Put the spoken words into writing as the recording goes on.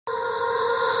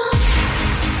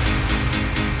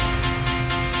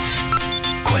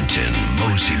Quentin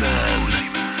Mosimann.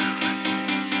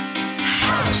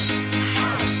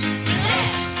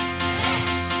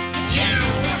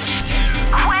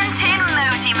 Quentin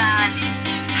Mosimann.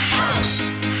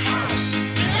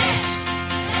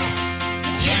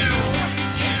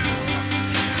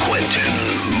 Quentin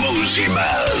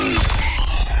Mosimann.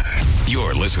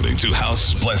 You're listening to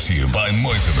House Bless You by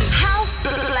Mosimann. House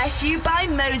Bless You by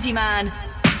Mosimann.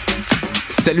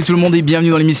 Salut tout le monde et bienvenue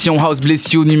dans l'émission House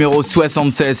Bless You numéro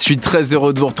 76. Je suis très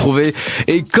heureux de vous retrouver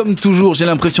et comme toujours j'ai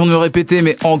l'impression de me répéter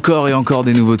mais encore et encore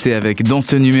des nouveautés avec dans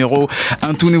ce numéro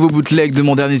un tout nouveau bootleg de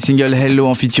mon dernier single Hello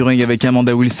en featuring avec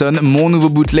Amanda Wilson, mon nouveau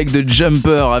bootleg de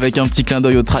Jumper avec un petit clin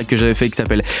d'œil au track que j'avais fait qui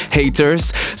s'appelle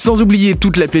Haters, sans oublier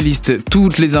toute la playlist,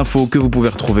 toutes les infos que vous pouvez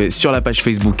retrouver sur la page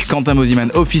Facebook Quentin Mosimann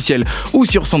officiel ou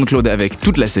sur SoundCloud avec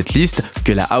toute la setlist.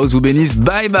 Que la house vous bénisse,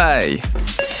 bye bye.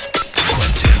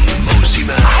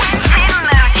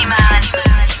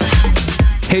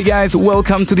 Hey guys,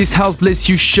 welcome to this House Bless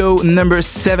You show number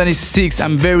 76.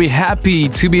 I'm very happy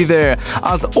to be there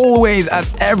as always,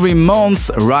 as every month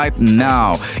right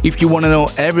now. If you want to know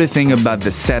everything about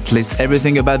the set list,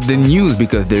 everything about the news,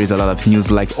 because there is a lot of news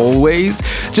like always,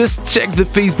 just check the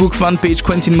Facebook fan page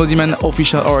Quentin Mosimann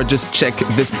official or just check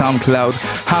the SoundCloud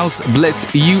House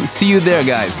Bless You. See you there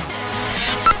guys.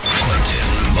 Quentin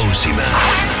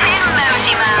Mosimann.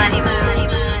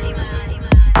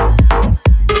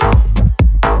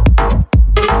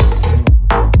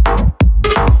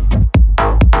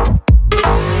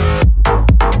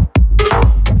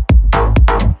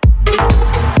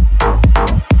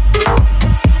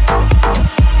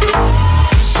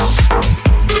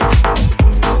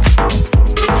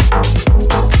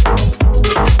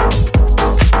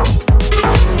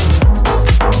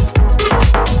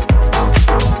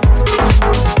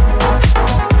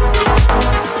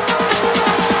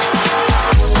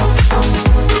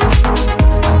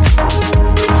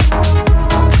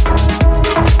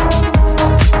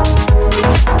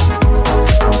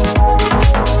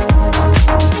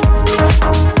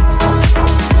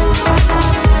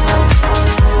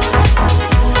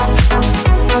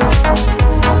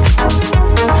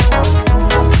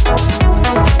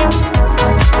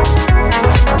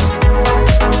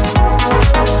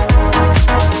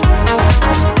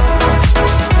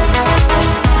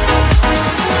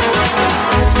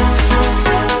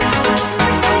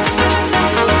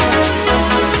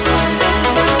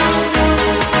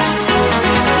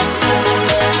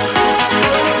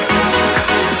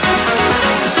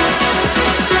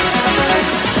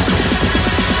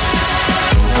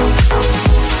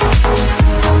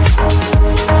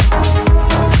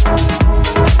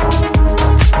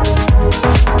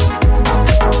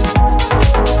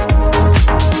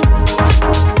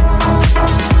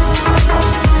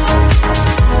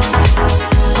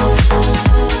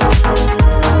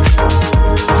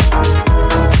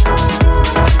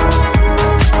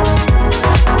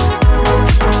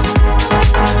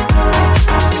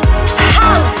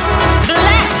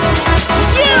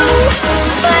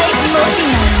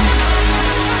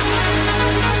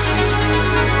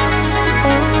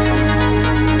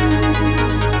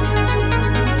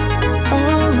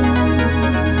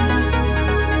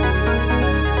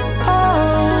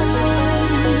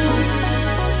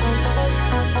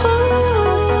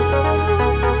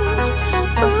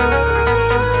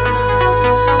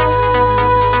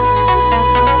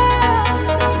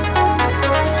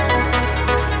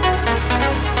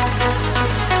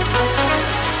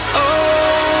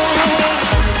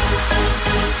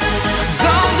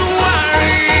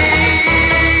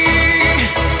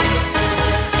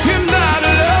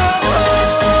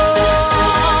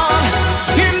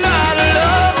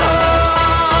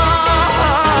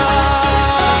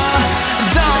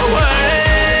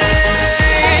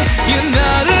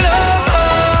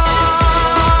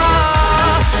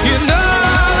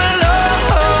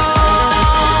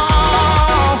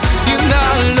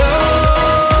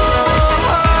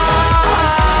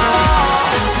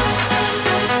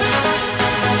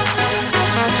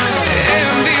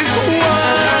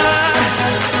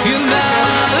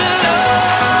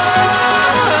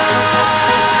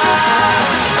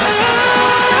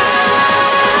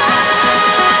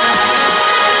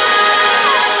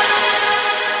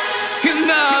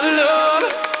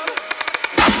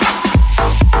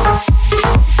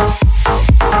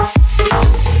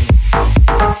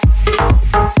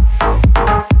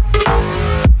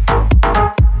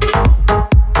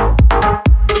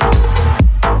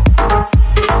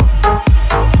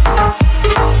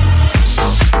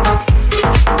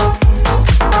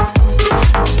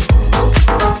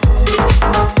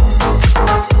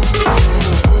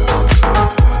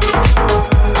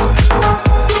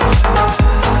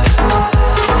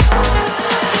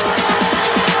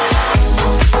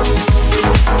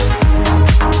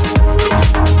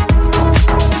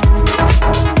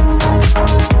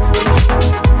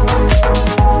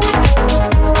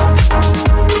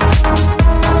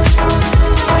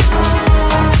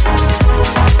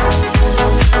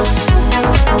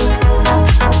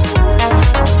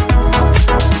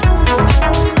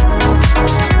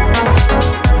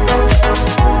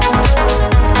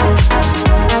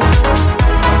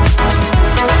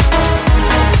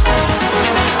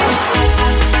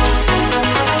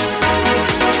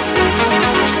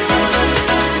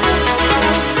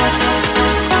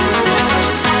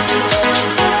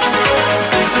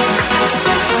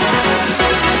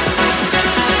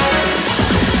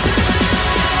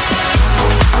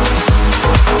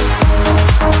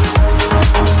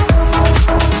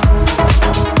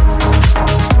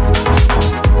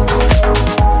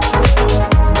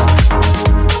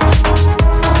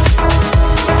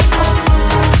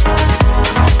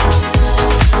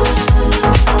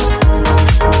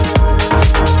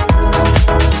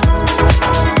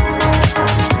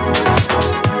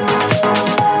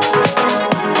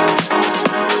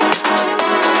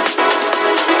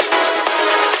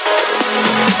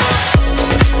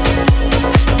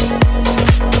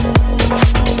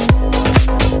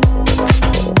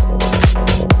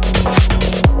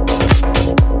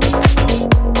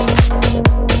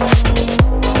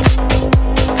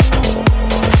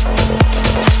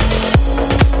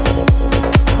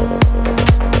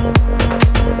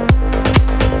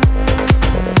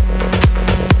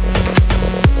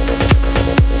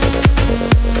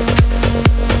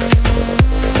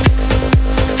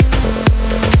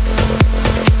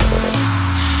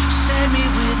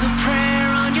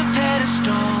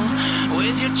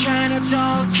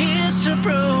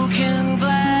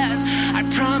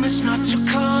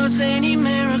 any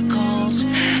miracles.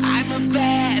 I'm a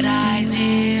bad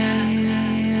idea.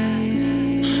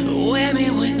 Wear me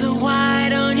with the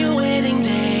white on your wedding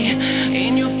day.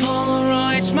 In your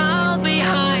Polaroid smile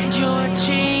behind your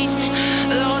teeth.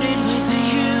 Loaded with the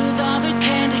youth of a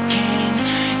candy cane.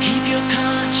 Keep your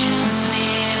conscience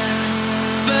near.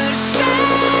 But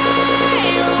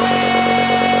stay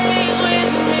away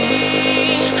with me,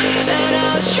 and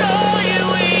I'll show you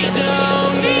we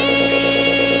don't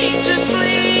need to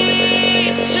sleep.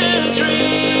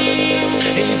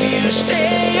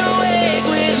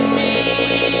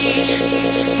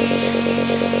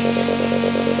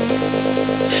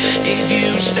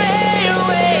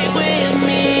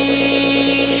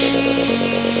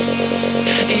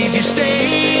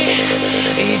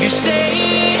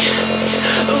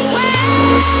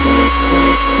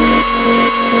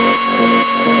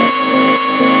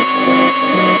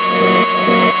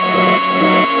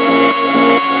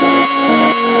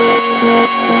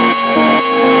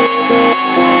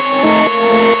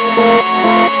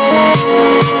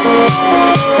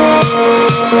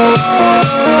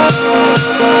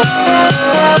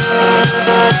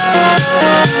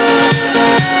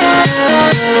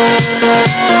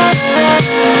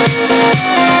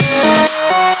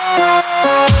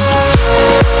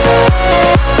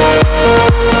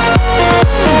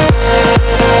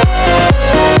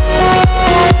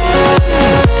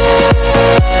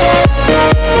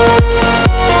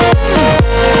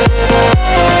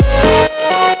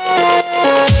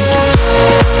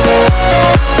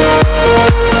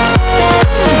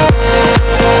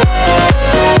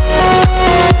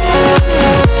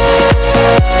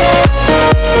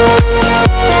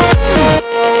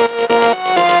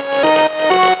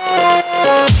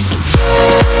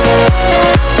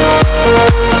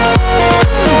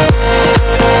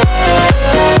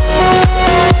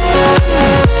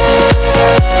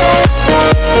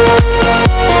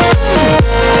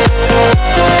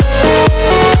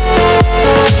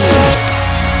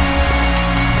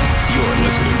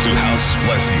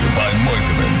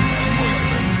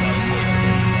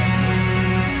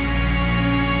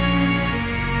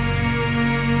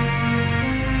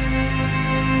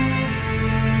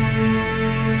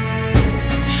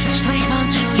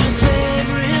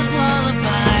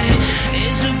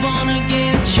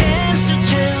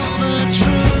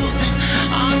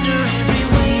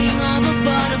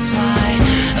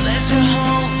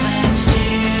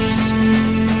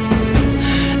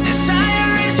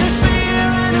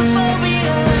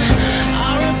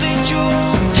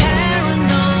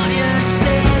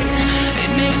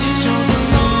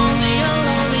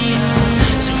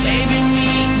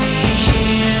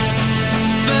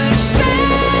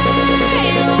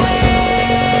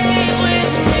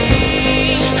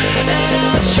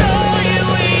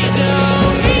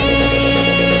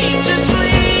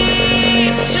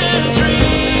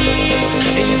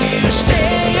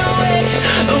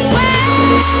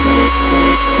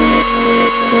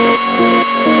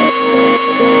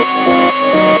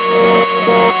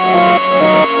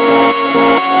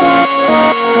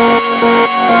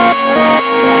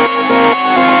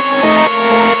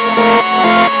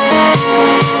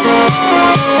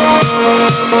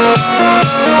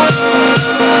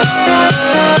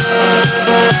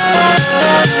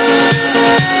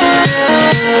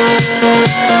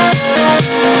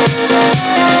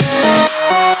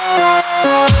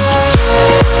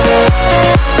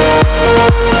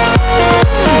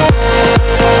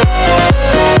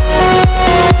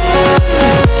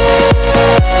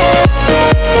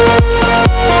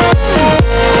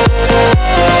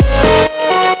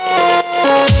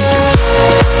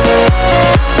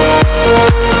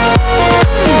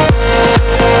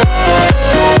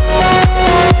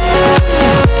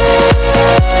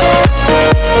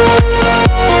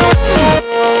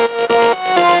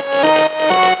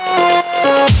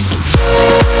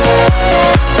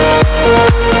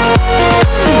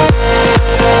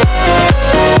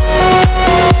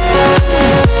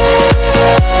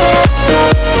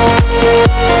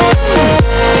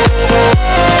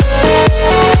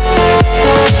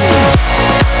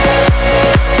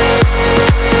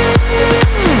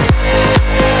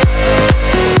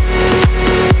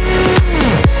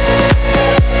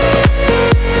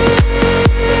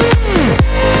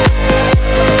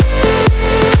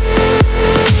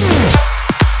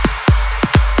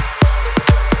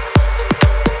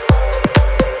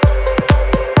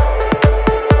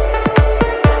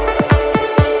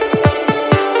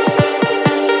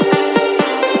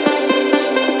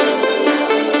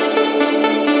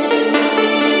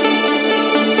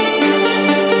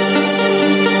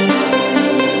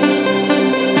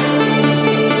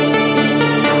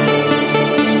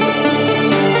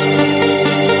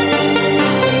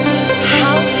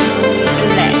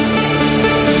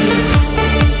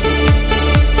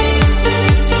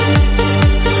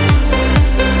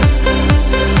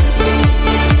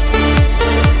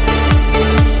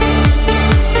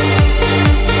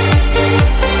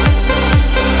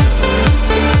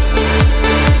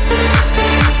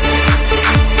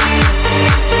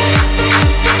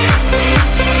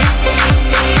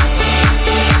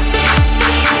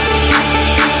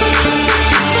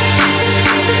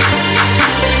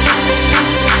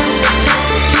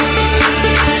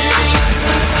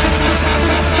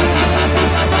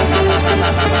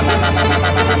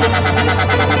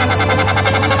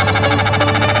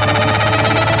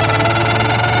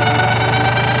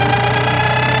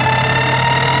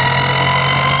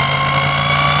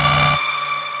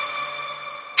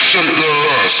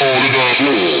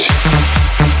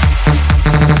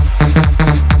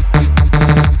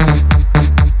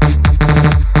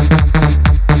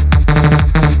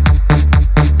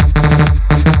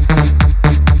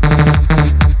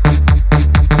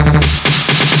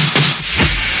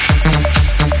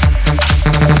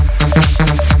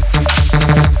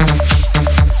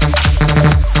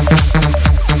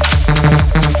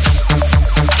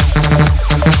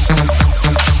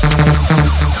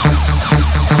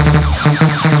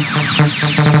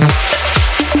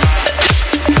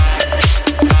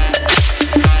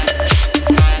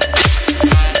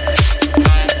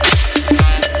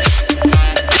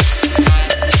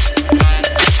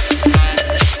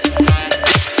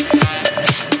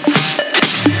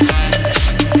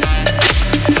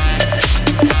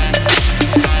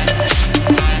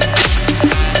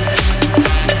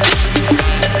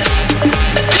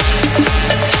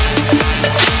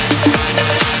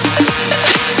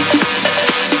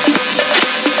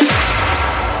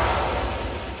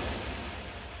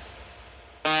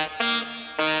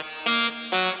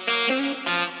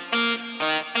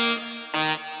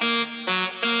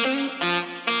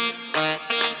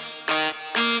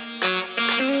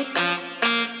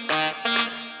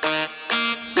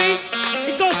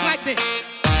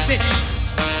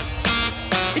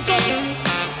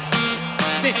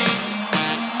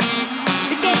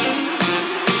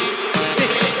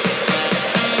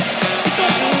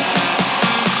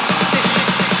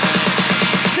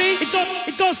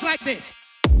 goes like this.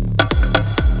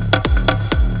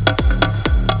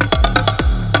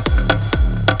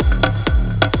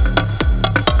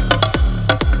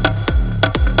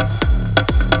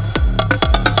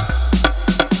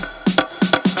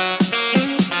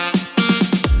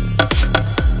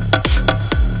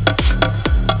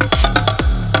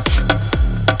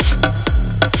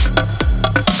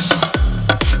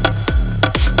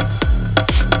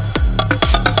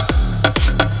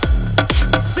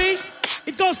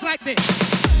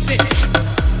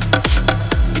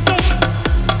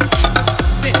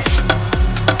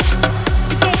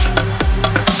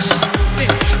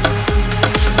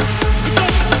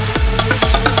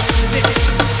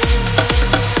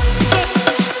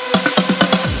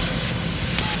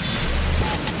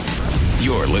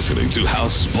 Listening to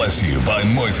House Bless You by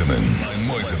Moiseman. By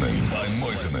Moiseman. By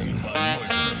Moiseman. By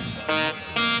Moiseman.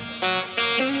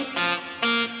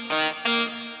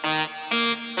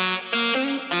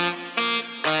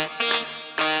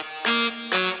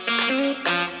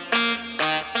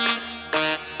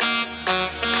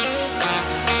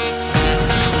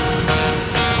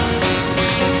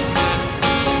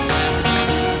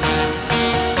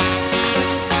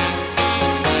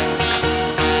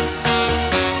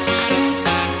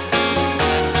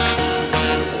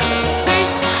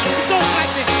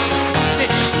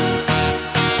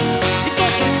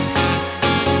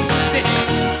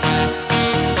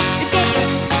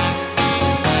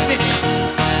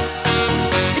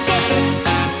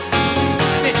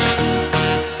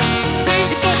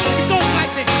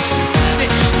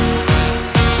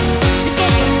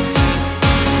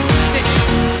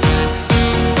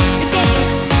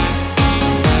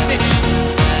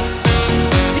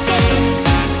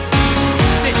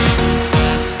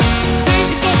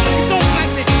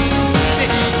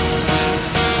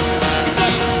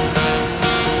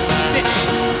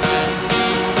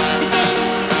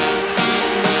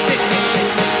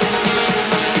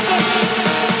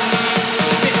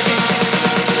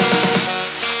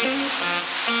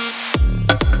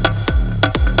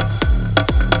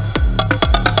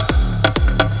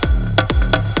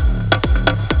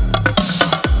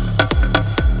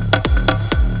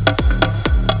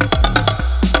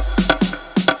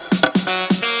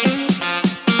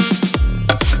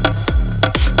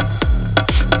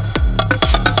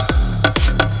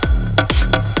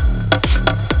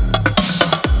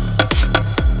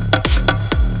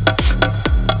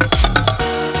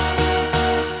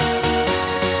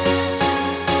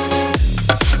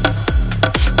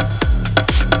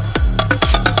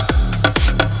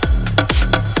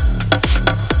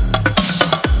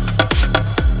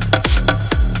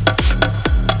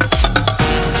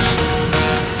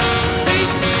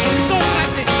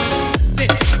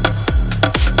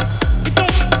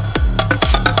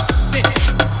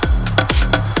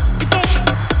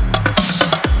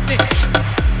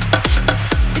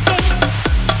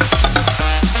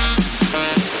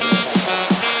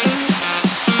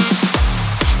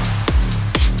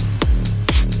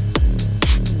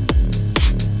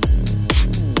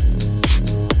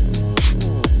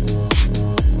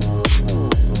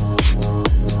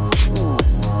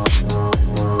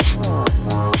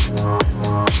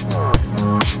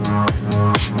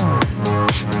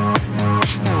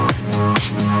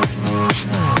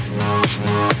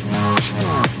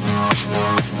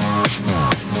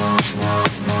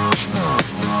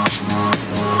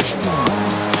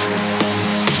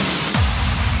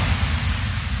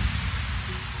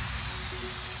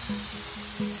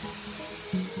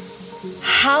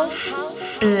 House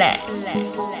bless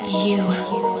you.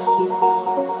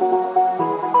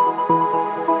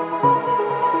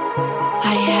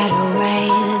 I had a way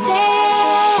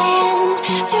then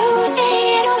to see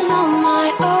it all on my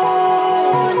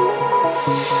own.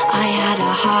 I had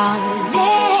a heart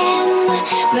then,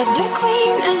 but the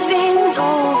queen has been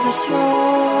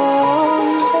overthrown,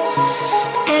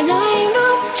 and I'm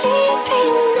not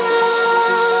sleeping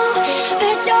now.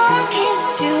 The dark is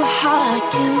too hard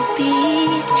to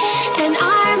beat, and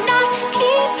I'm not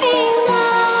keeping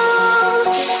now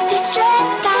the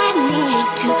strength I need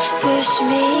to push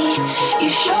me. You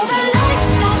show the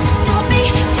lights that stop me,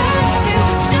 turn to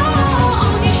a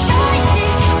stone. You shine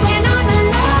it when I'm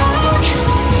alone,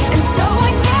 and so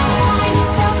I tell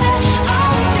myself that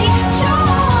I'll be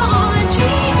strong.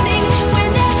 Dreaming when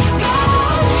there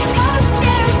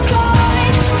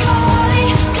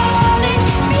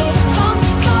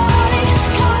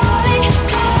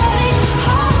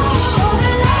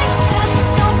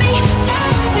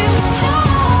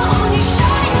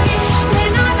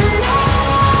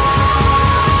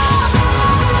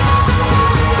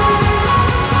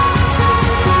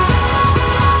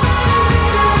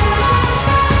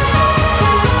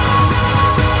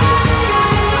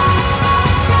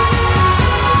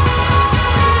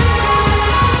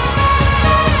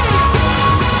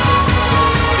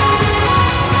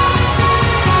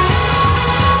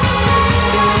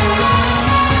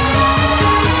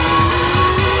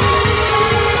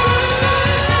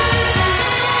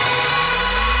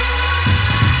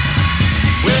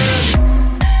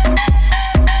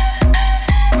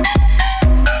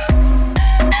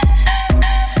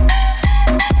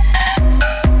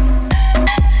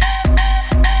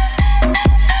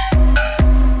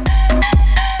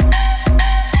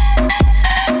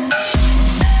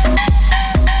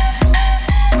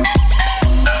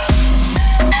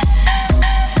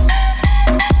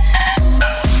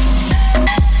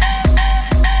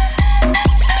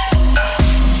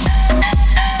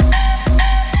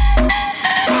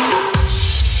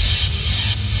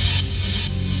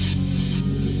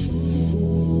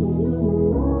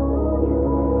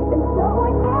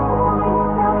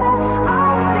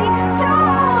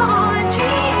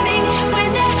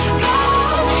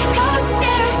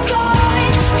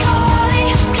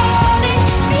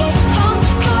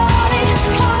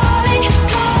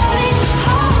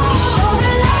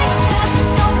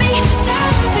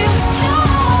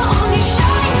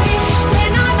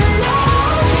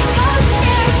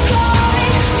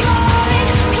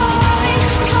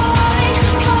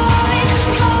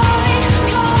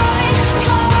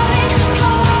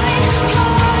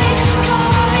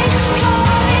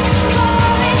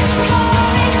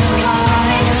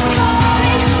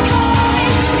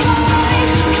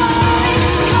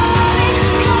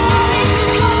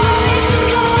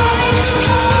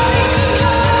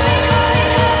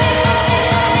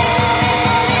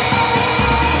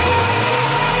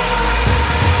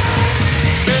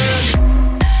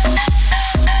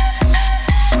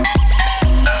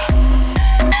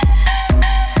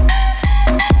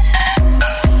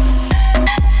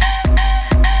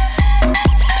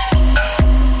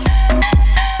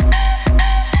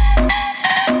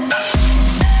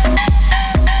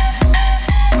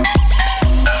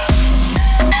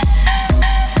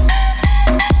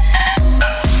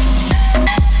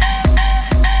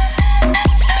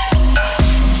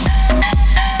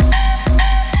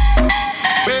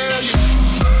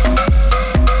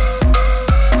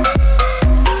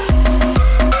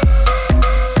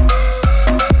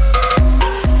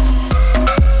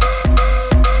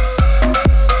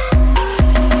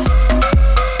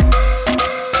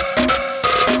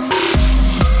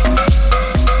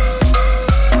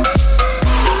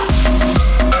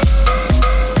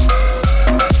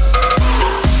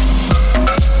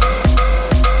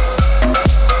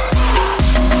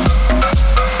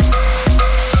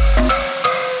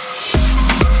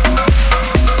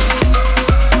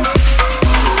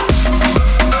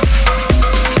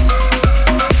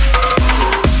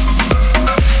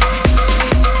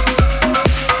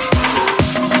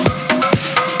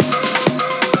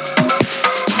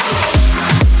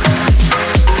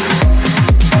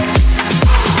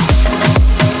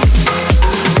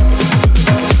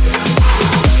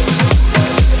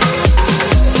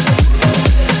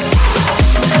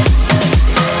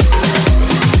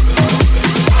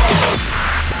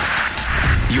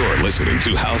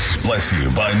House Bless You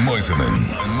by Moiseman.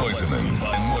 Moiseman.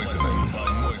 Moiseman.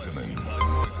 Moiseman.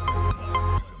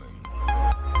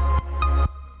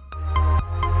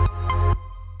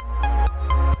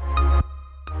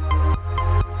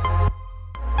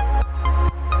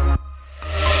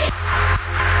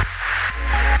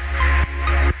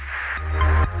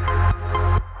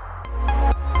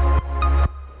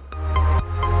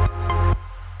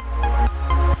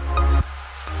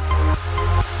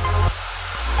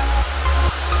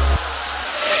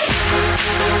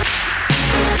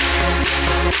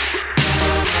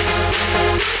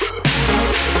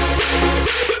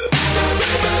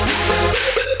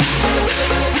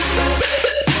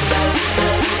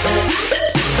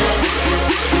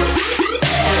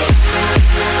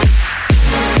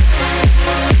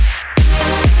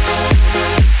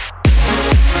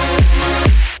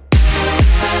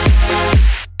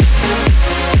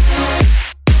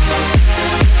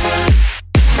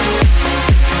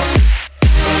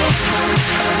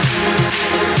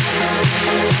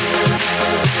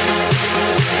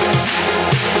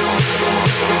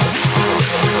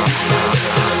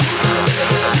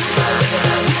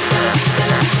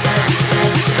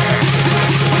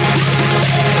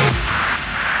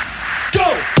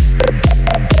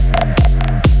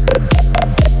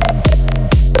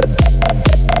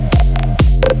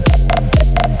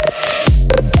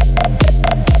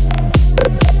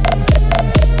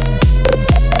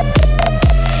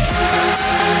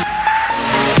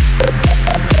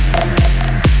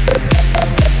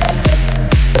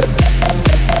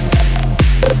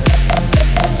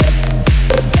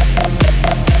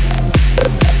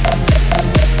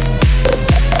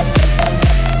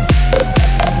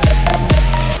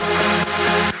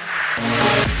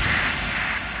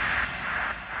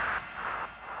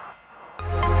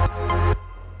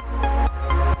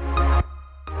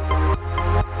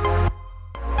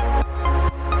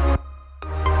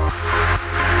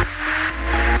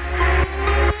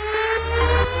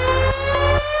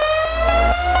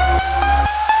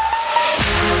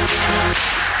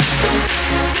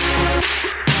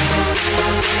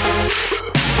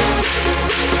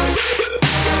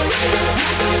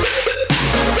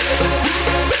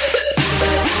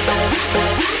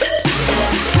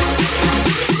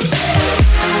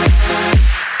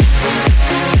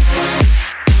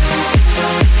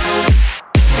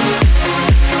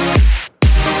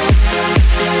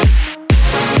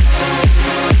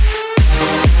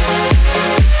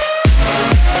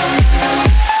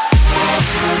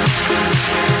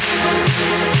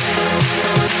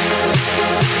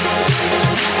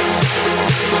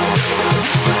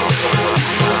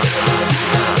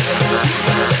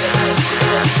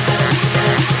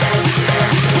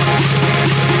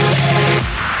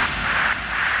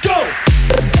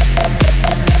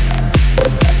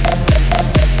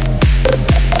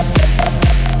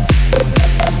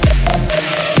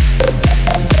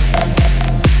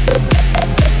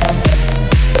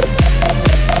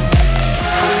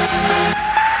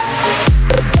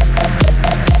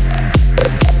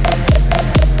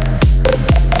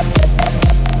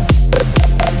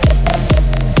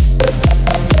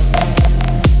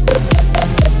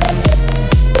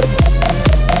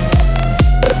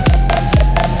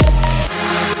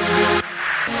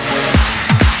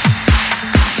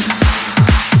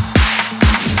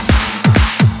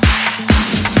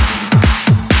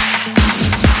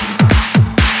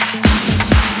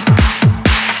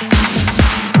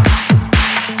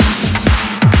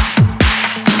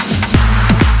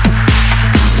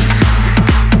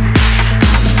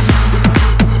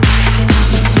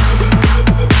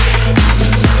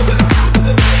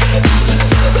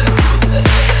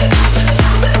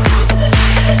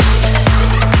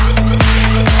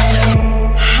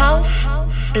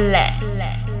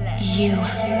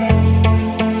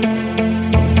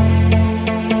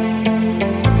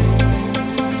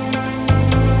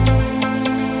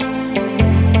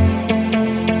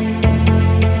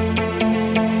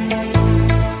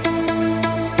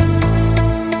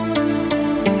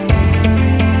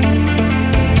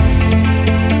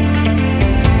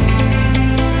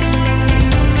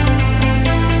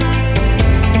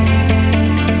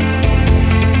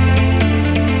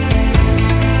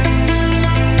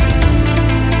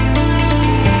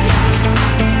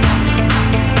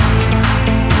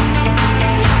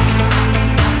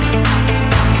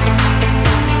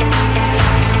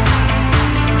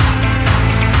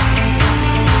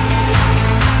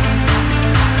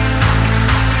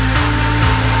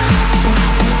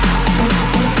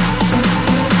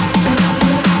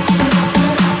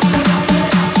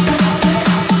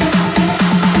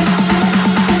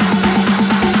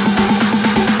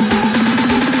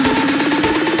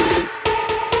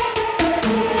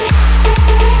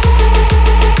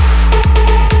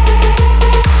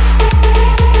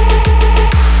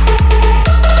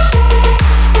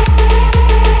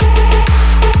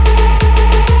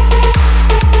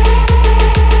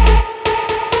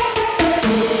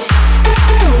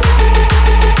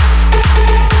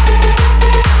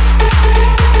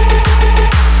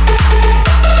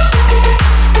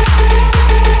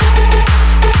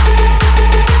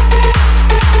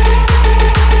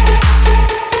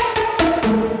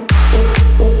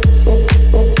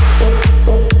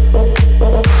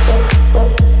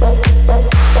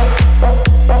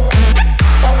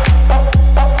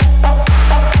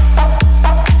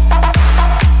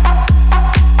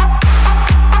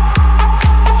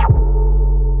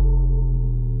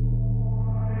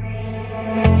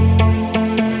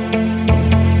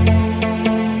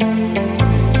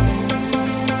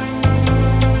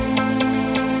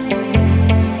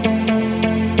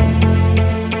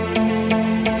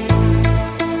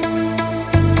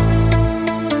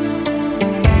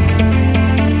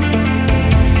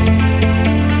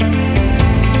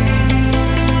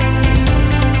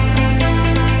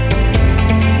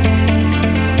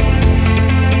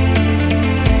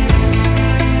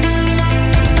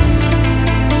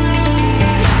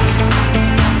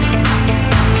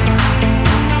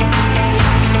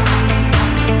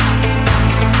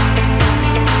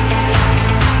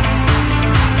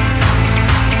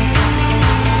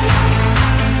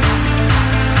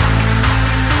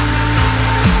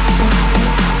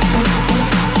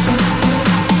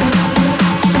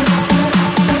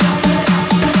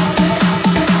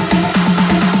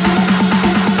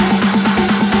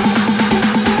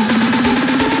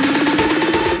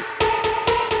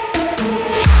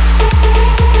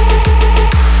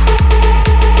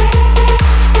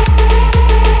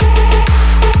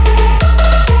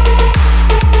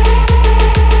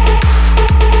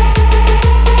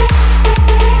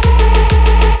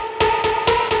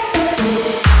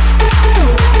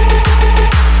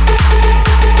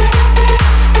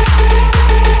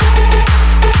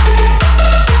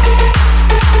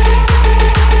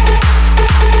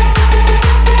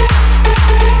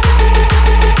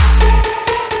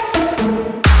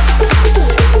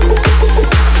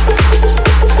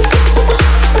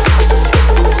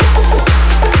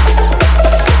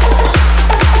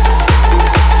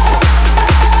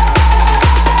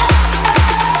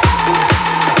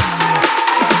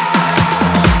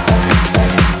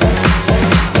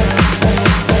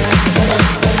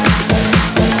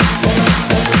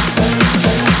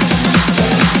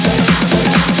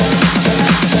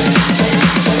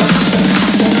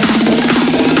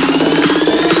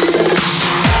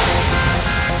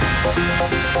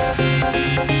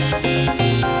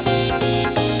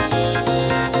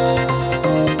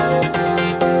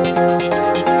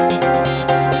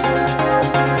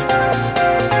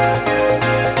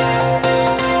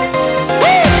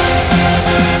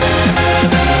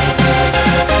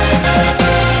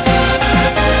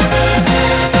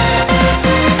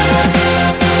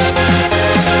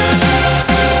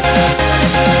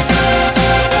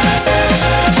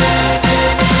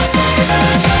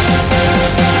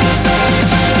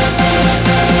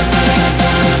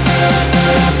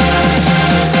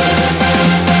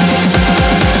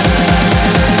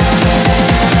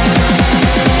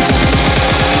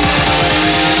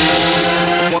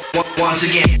 Once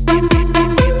again.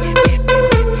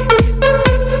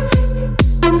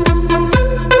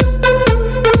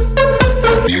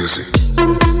 Music.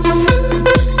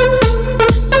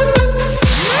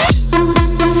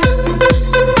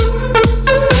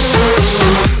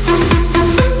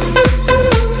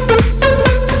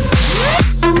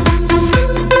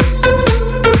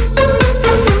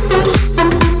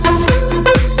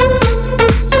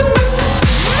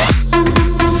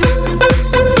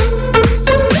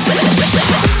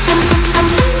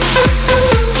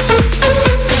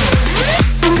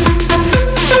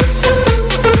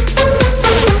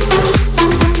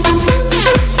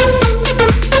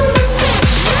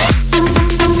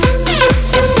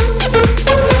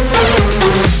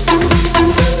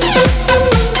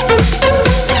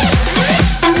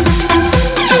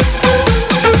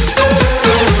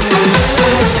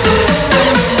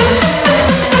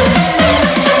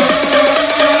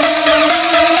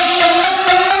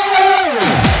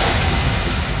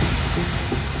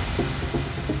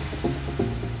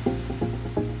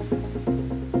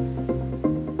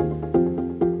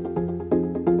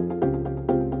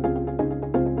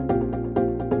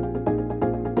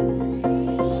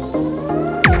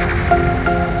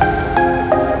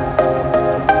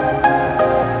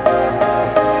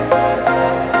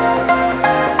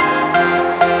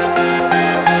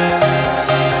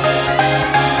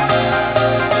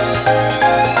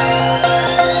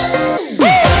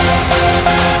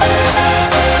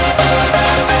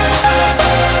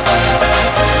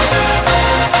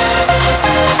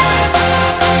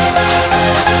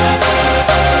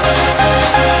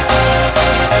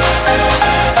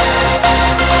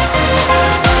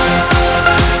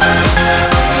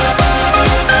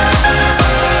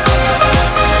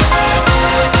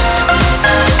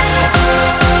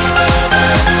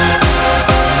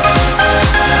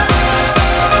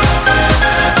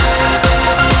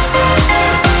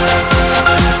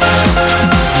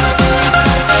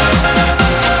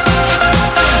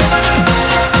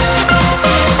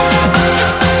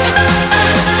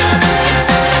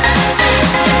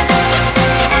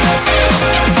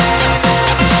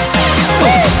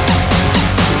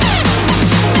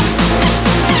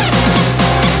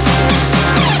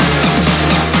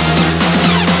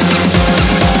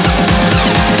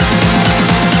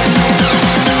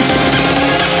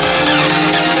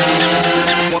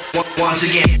 Once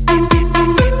again.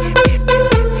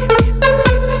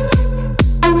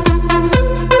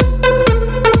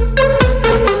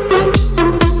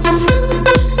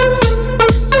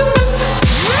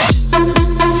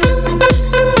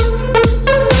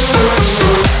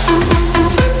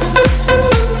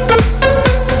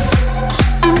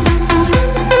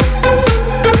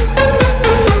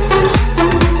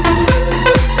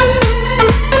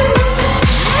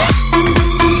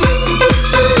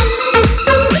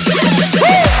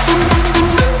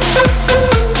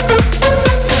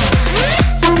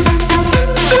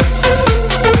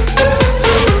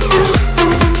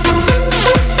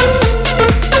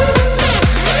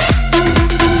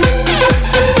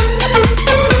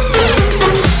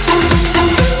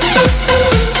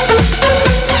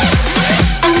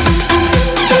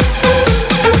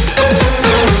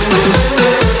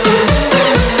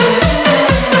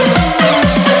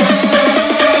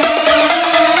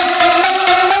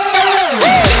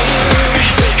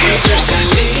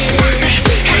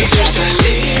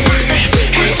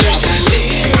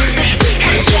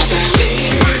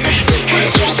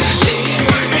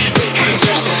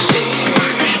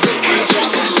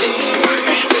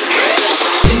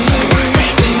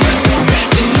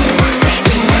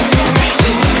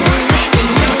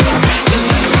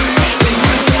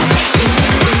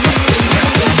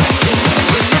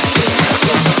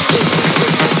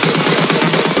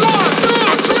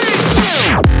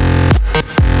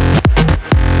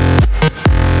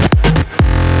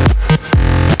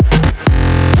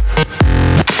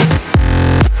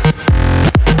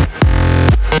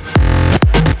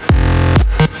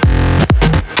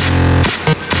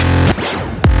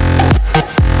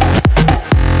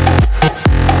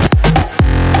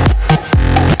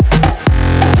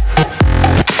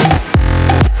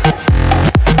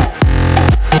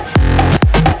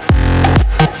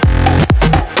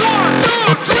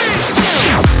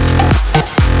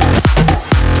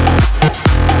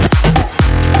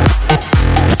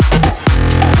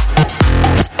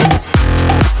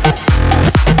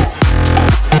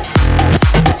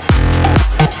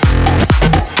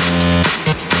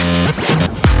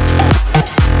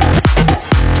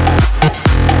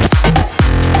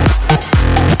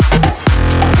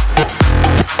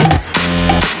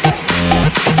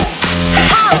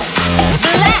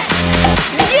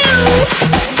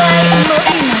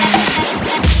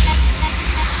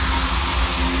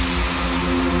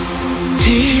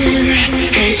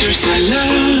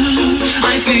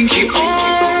 think you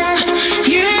are.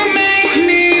 You make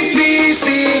me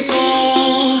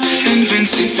visible,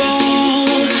 invincible,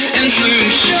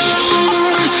 influential.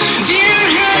 Dear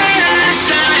hearts,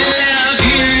 I love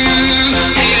you.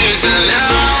 Here's a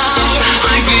love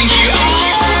I think you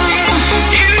are.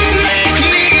 You make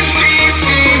me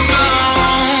visible,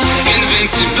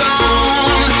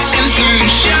 invincible,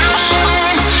 influential.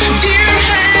 Dear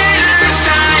hearts,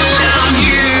 I love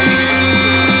you.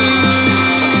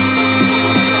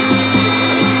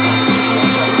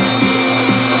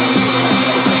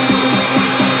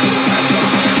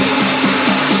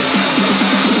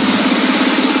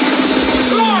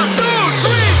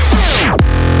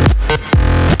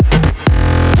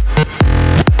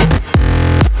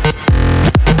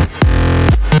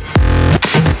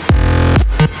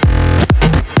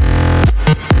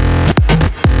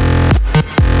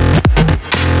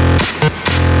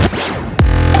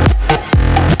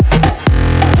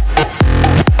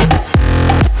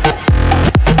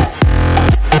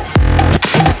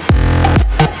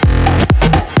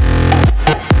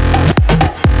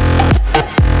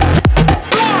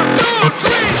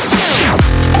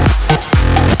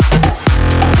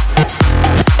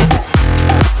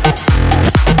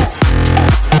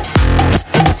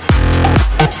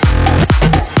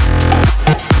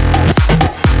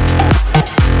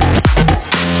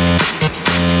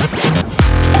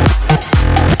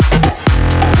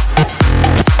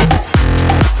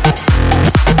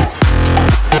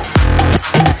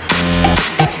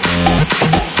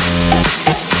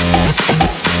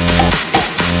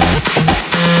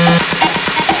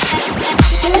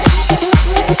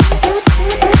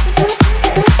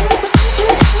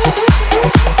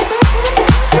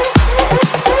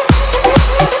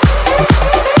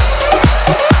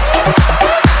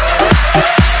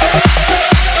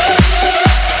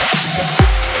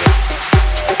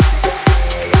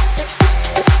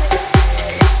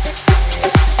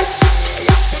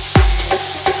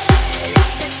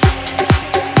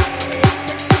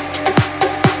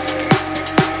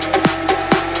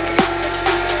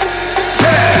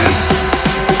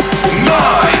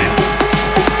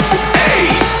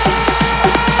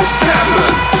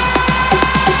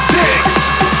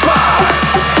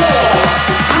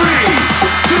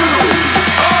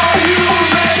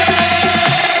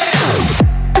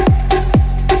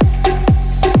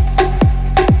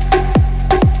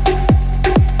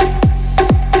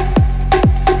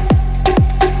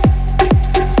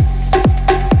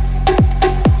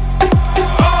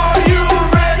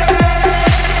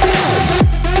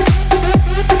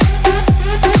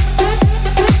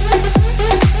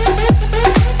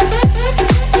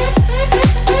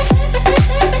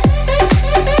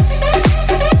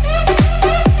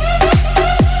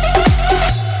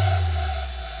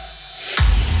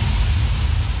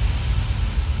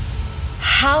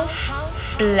 House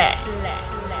bless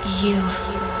you.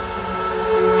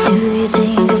 Do you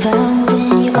think about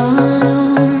when you're all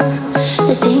alone?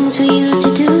 The things we used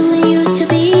to do and used to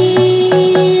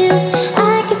be.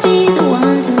 I could be the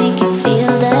one to make you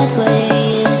feel that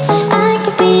way. I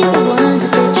could be the one to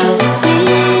set you free.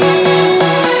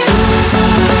 Do you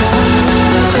think about when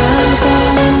the crowd is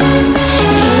gone?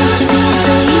 It used to be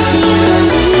so easy, you and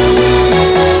me.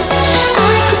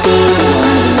 I could be the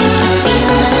one to make you feel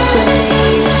that way.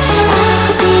 I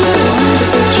could be the one to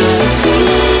set you free.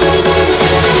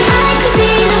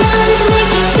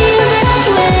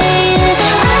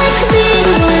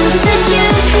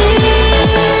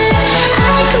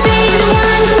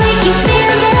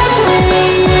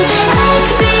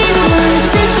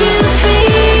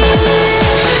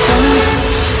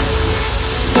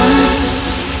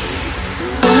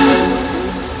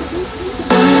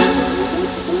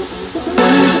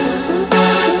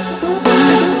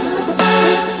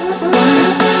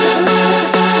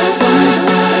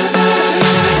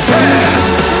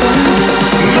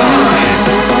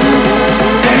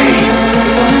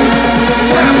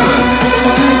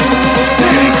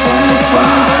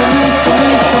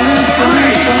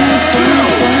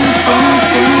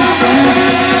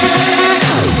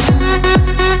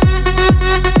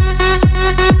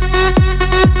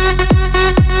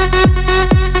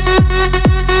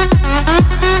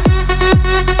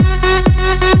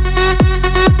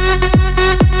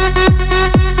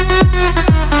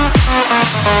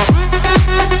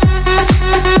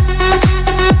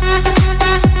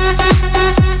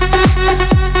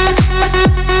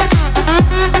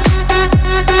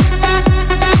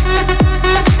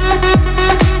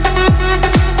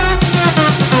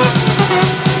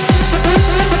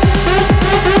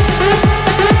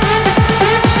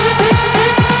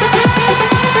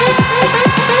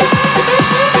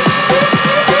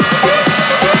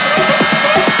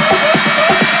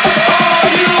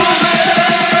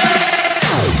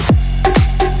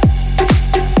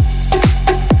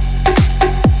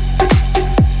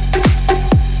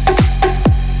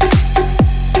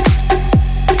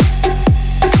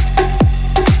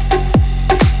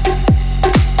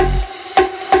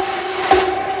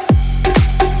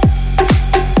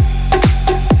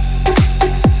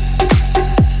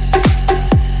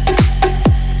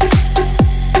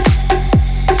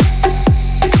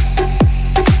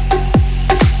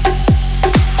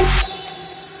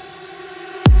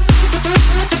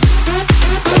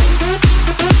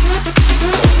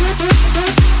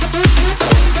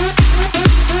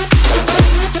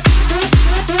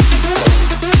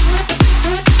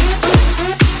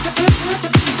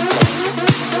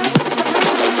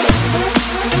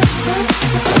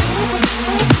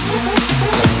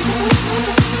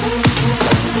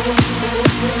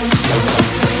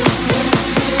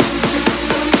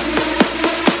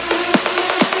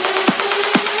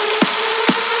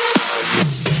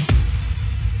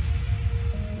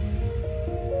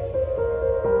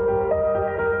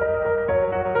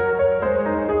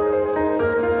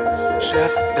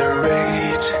 Just the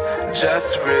rage,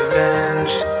 just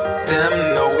revenge.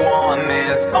 Damn, no one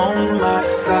is on my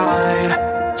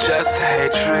side. Just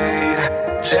hatred,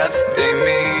 just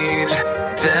damage.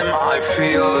 Damn, I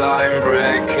feel I'm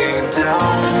breaking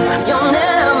down. You'll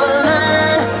never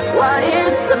learn what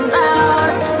it's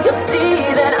about. You'll see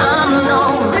that I'm no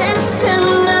victim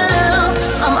now.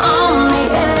 I'm on the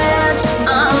edge,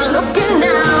 I'm looking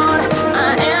out.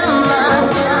 I am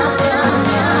love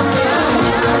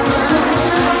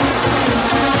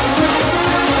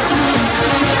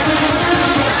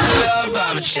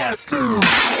of just.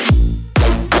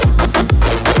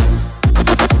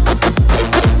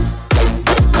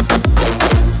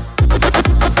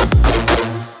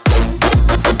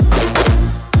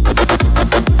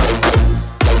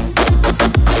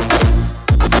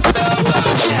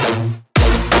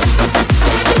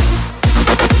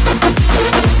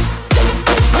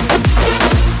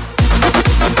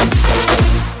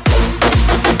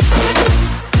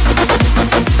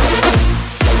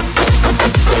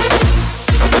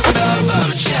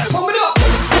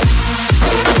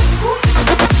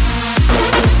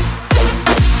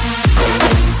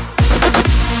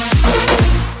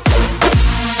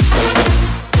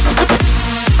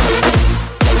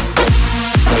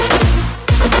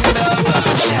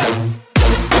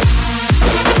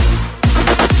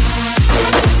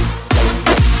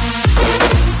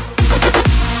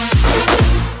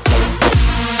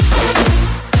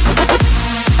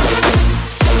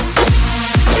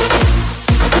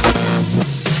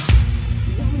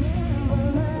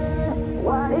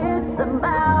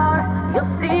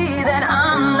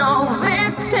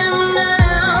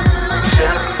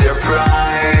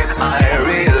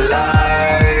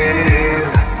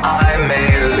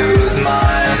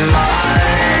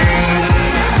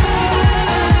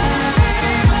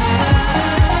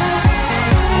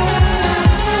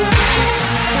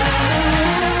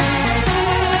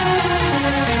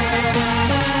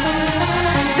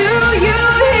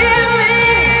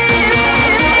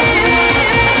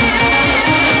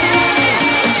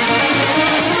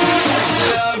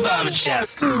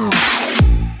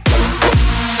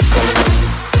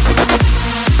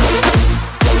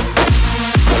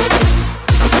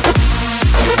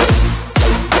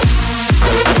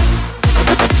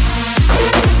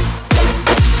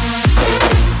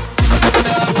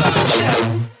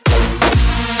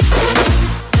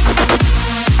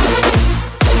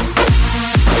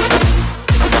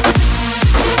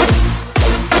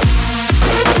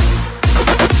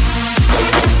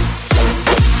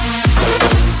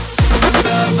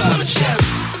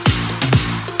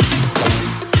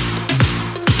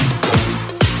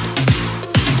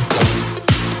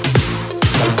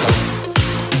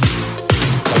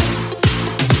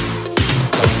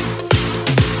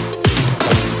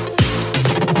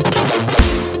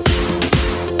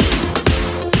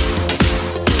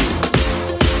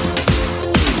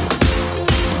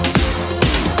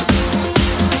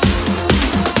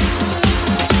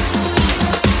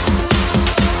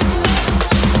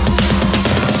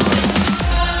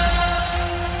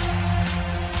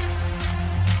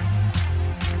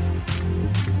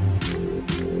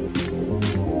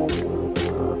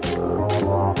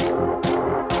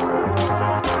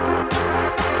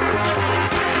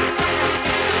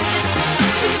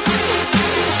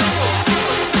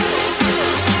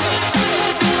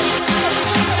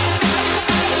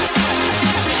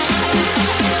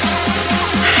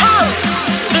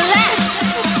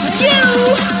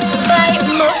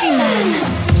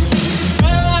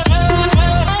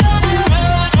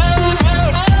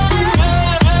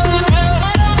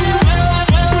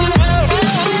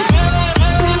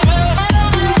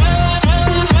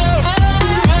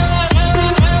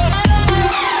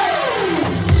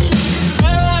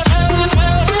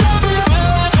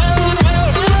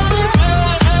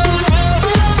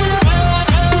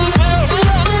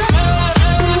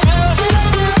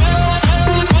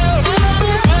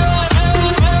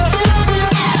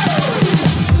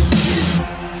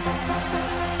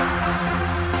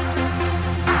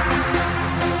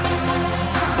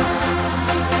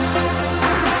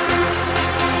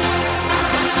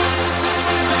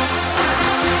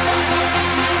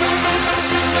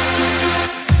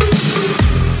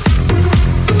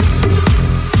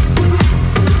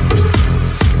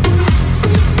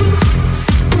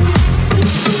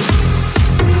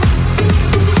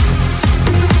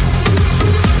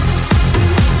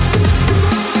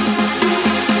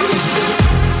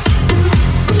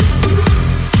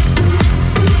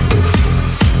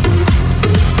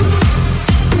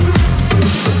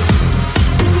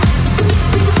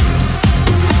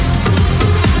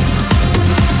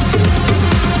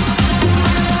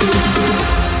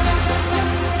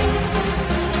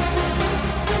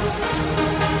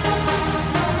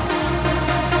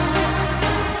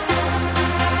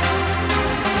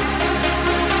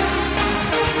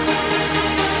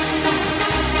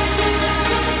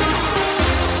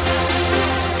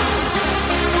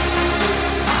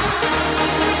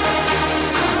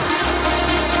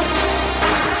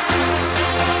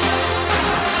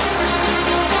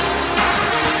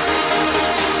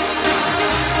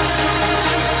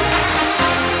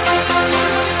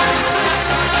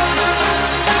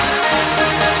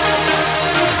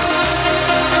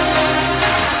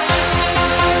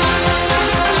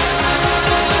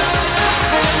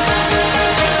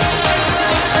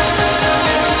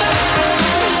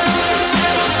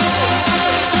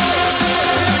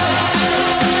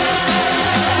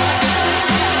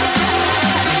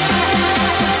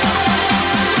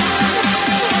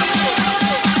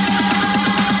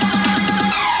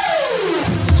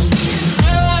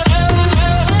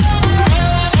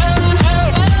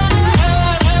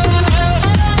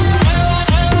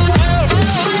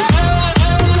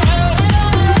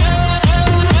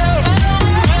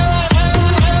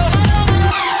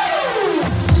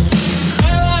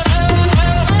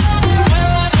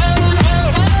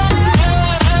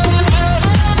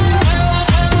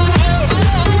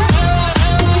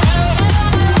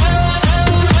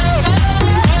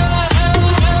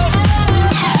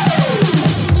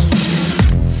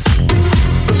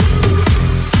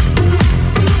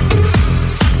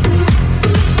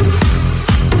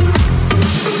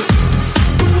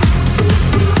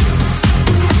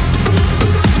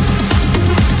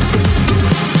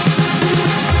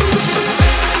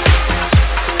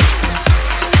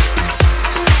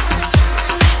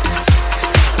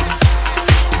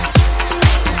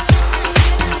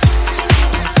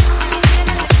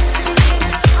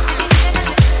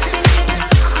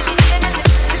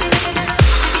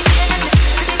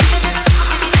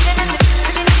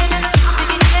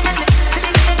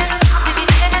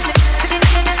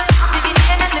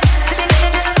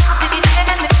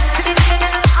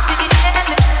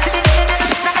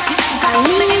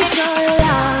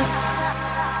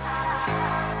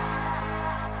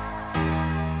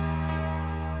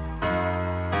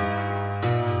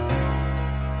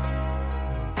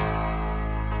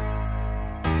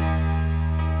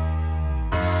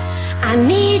 I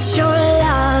need your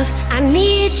love, I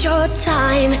need your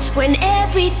time. When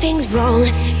everything's wrong,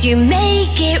 you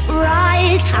make it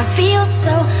right. I feel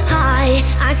so high,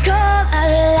 I come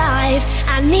alive.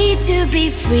 I need to be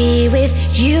free with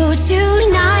you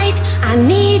tonight. I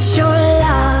need your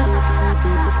love.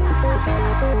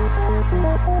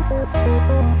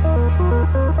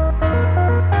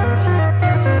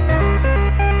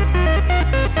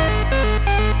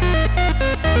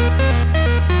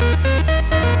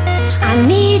 I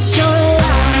need your love.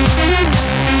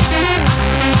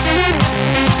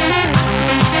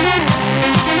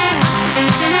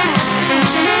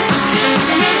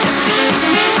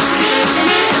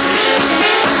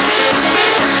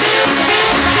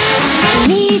 I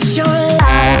need your love.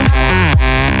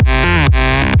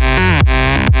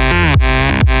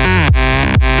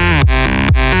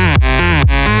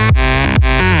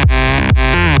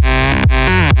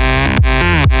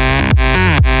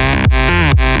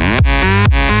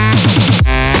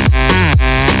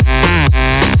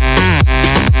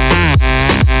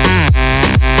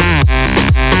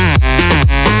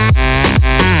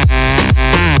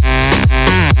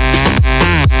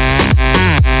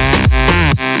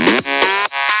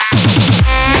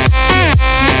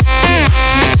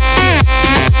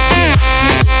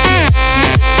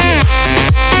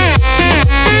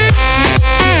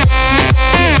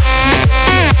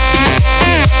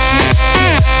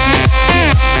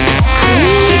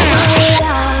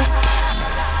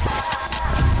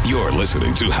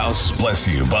 Listening to House Bless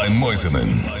You by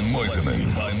Moiseman. By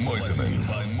Moiseman. By Moiseman.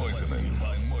 By Moiseman.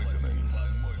 By Moiseman.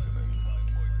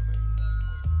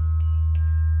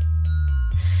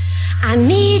 I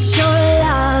need your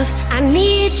love, I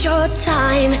need your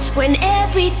time. When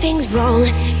everything's wrong,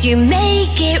 you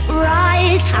make it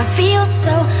right. I feel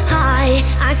so high,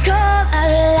 I come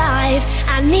alive.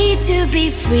 I need to be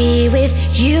free with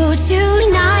you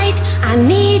tonight. I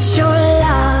need your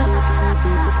love.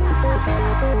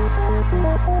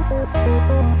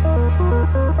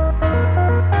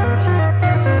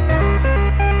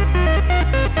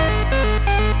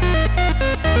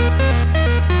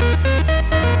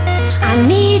 I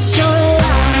need your love.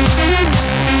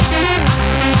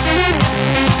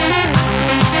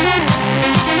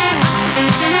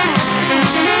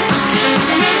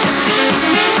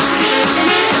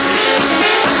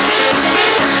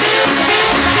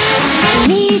 I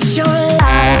need your love.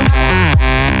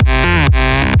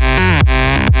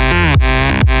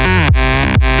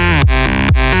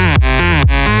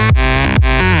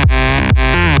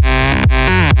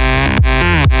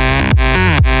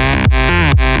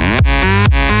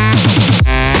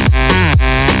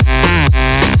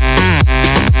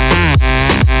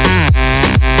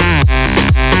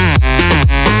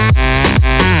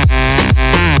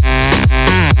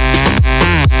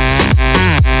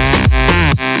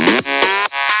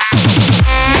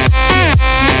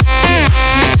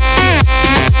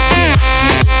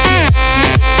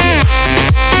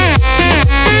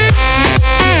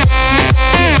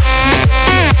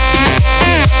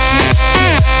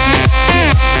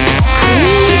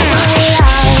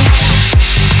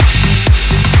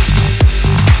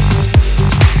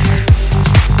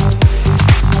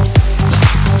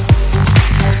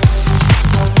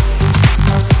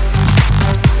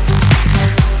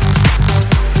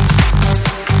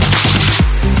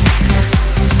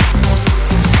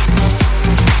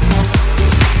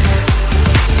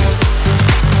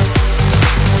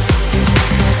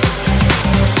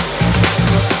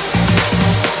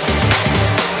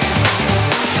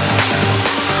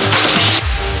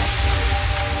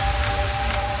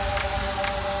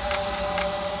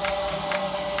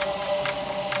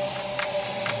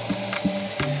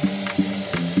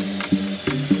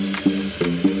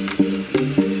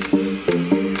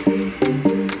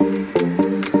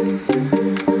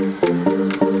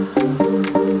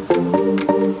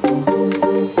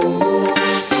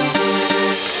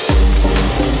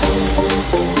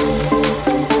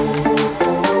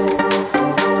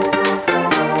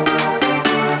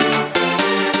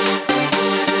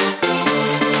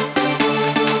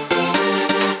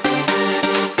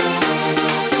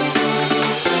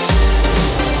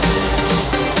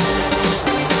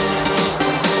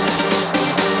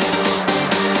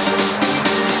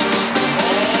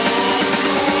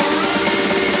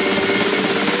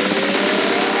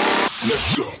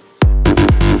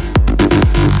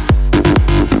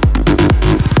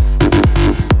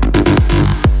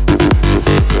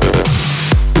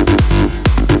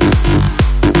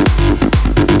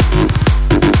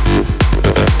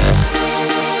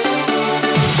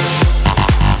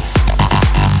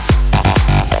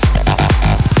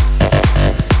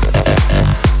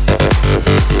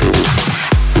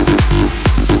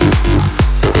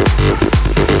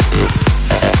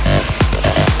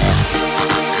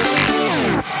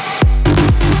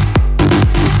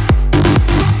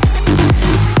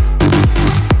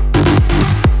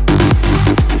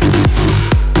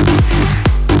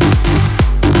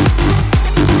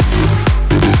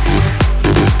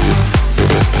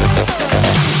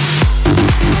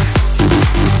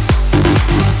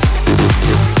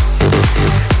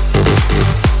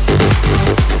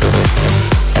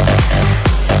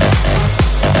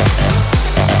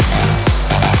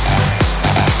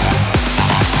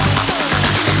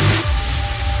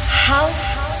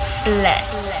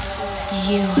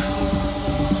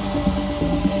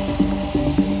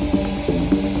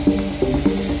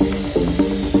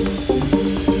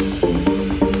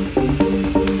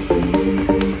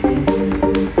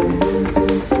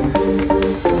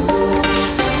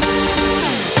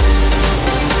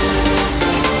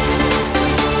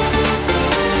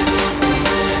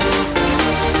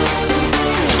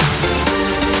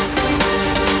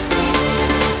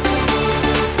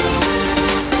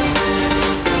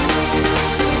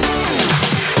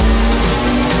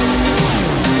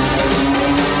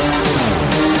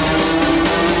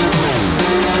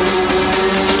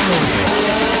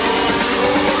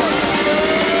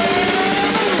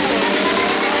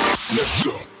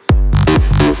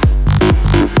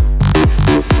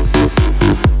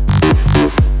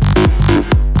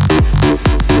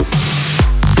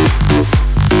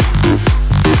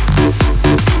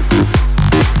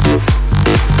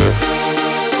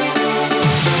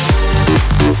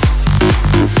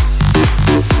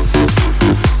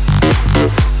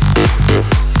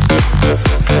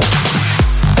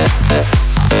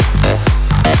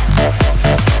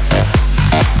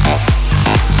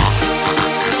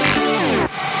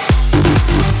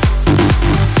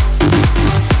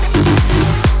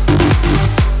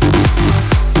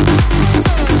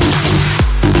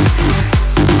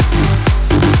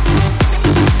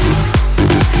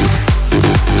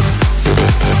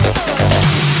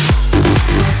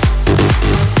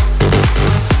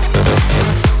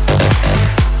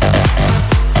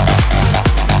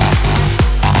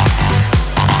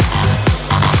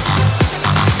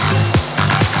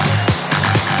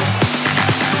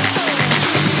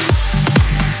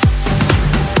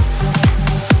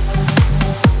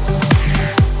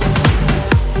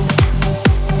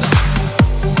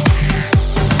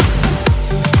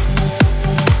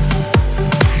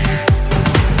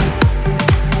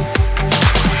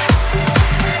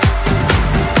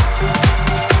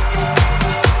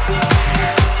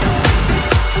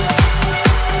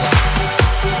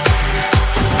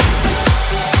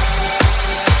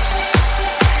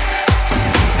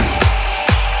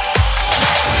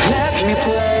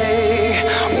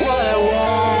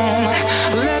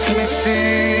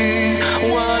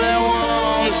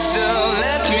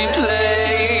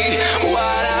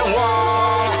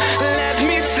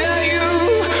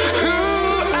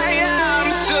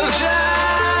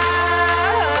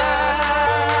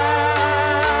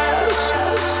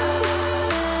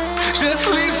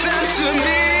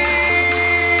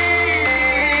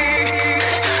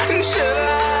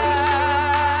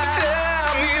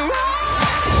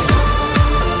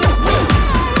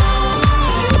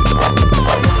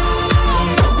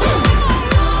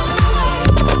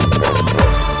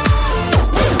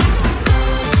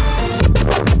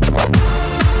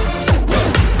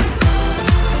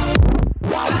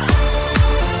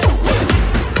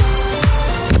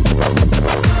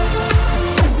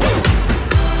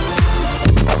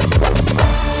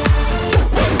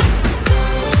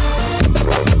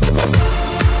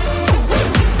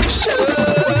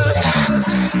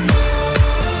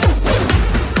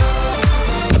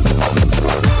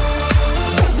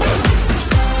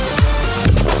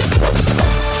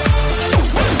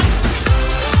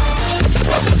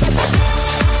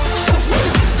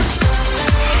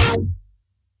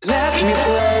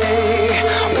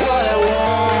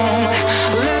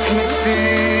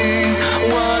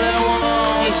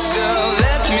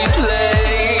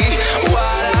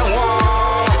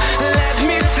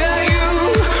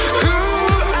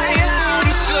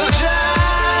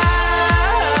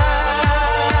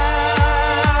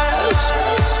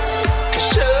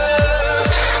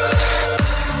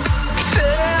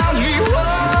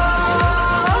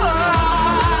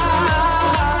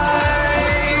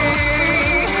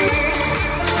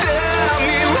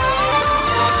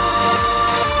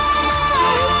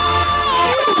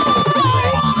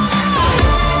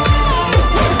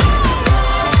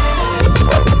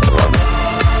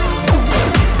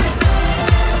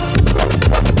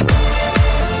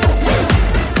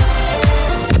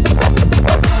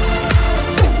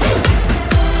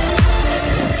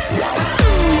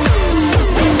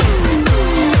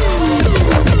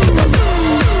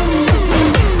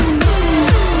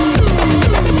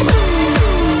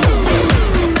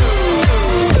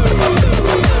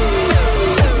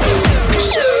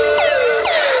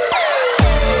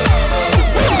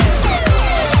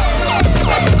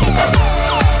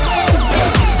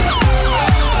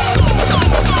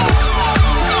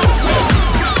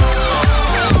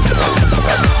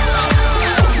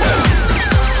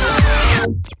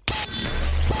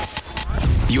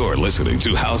 listening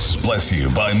to House Bless You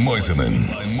by Moiseman.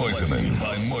 By Moiseman.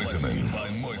 By Moiseman. By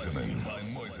Moiseman. By Moiseman.